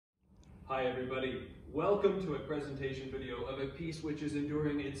Hi everybody, welcome to a presentation video of a piece which is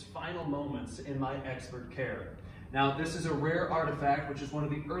enduring its final moments in my expert care. Now this is a rare artifact which is one of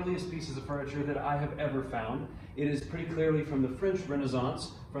the earliest pieces of furniture that I have ever found. It is pretty clearly from the French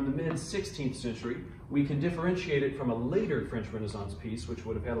Renaissance, from the mid-16th century. We can differentiate it from a later French Renaissance piece which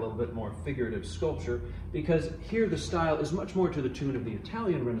would have had a little bit more figurative sculpture, because here the style is much more to the tune of the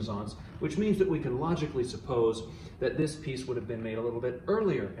Italian Renaissance, which means that we can logically suppose that this piece would have been made a little bit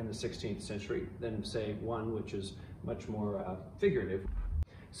earlier in the 16th century than, say, one which is much more figurative.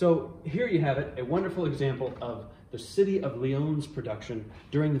 So here you have it, a wonderful example of the city of Lyon's production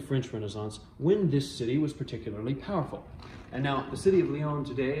during the French Renaissance, when this city was particularly powerful. And now the city of Lyon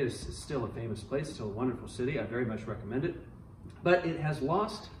today is still a famous place, still a wonderful city. I very much recommend it. But it has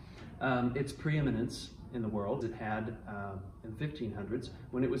lost its preeminence in the world it had in the 1500s,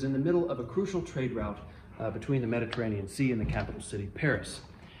 when it was in the middle of a crucial trade route between the Mediterranean Sea and the capital city, Paris.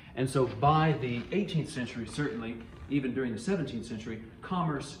 And so by the 18th century, certainly, even during the 17th century,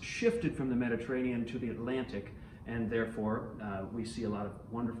 commerce shifted from the Mediterranean to the Atlantic, and therefore we see a lot of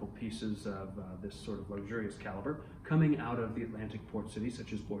wonderful pieces of this sort of luxurious caliber coming out of the Atlantic port cities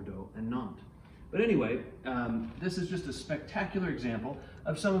such as Bordeaux and Nantes. But anyway, this is just a spectacular example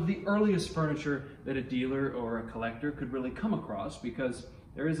of some of the earliest furniture that a dealer or a collector could really come across, because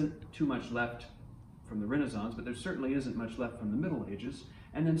there isn't too much left from the Renaissance, but there certainly isn't much left from the Middle Ages.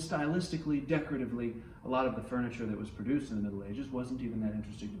 And then stylistically, decoratively, a lot of the furniture that was produced in the Middle Ages wasn't even that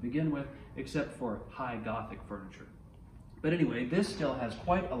interesting to begin with, except for high Gothic furniture. But anyway, this still has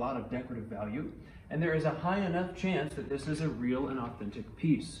quite a lot of decorative value, and there is a high enough chance that this is a real and authentic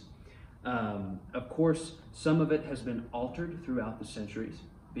piece. Of course, some of it has been altered throughout the centuries,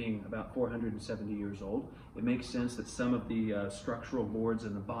 being about 470 years old. It makes sense that some of the structural boards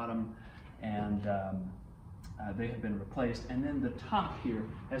in the bottom and they have been replaced, and then the top here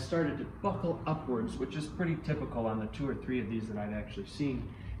has started to buckle upwards, which is pretty typical on the 2 or 3 of these that I've actually seen,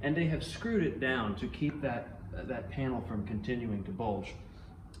 and they have screwed it down to keep that panel from continuing to bulge.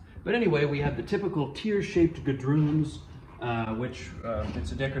 But anyway, we have the typical tear-shaped gadroons, which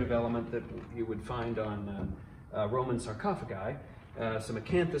it's a decorative element that you would find on Roman sarcophagi, some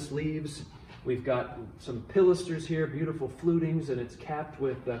acanthus leaves. We've got some pilasters here, beautiful flutings, and it's capped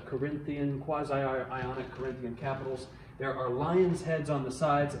with Corinthian, quasi-Ionic Corinthian capitals. There are lions' heads on the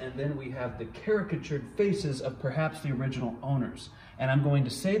sides, and then we have the caricatured faces of perhaps the original owners. And I'm going to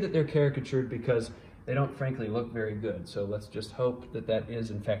say that they're caricatured because they don't frankly look very good. So let's just hope that that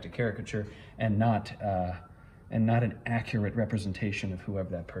is in fact a caricature and not an accurate representation of whoever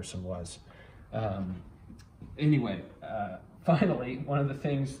that person was. Anyway. Finally, one of the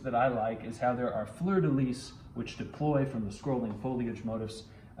things that I like is how there are fleur-de-lis which deploy from the scrolling foliage motifs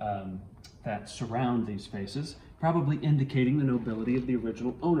that surround these faces, probably indicating the nobility of the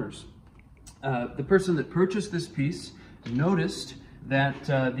original owners. The person that purchased this piece noticed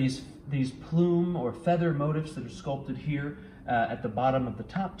that these plume or feather motifs that are sculpted here at the bottom of the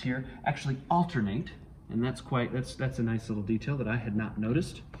top tier actually alternate, and that's a nice little detail that I had not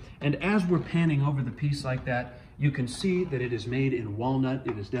noticed. And as we're panning over the piece like that, you can see that it is made in walnut.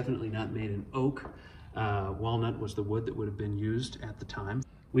 It is definitely not made in oak. Walnut was the wood that would have been used at the time.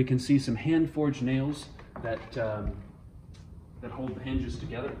 We can see some hand-forged nails that hold the hinges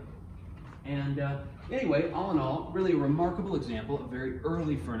together. And anyway, all in all, really a remarkable example of very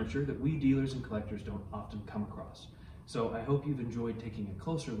early furniture that we dealers and collectors don't often come across. So I hope you've enjoyed taking a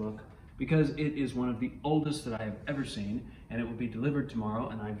closer look, because it is one of the oldest that I have ever seen, and it will be delivered tomorrow,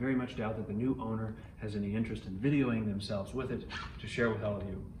 and I very much doubt that the new owner has any interest in videoing themselves with it to share with all of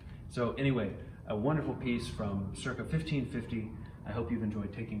you. So anyway, a wonderful piece from circa 1550. I hope you've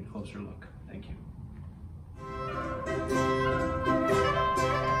enjoyed taking a closer look. Thank you.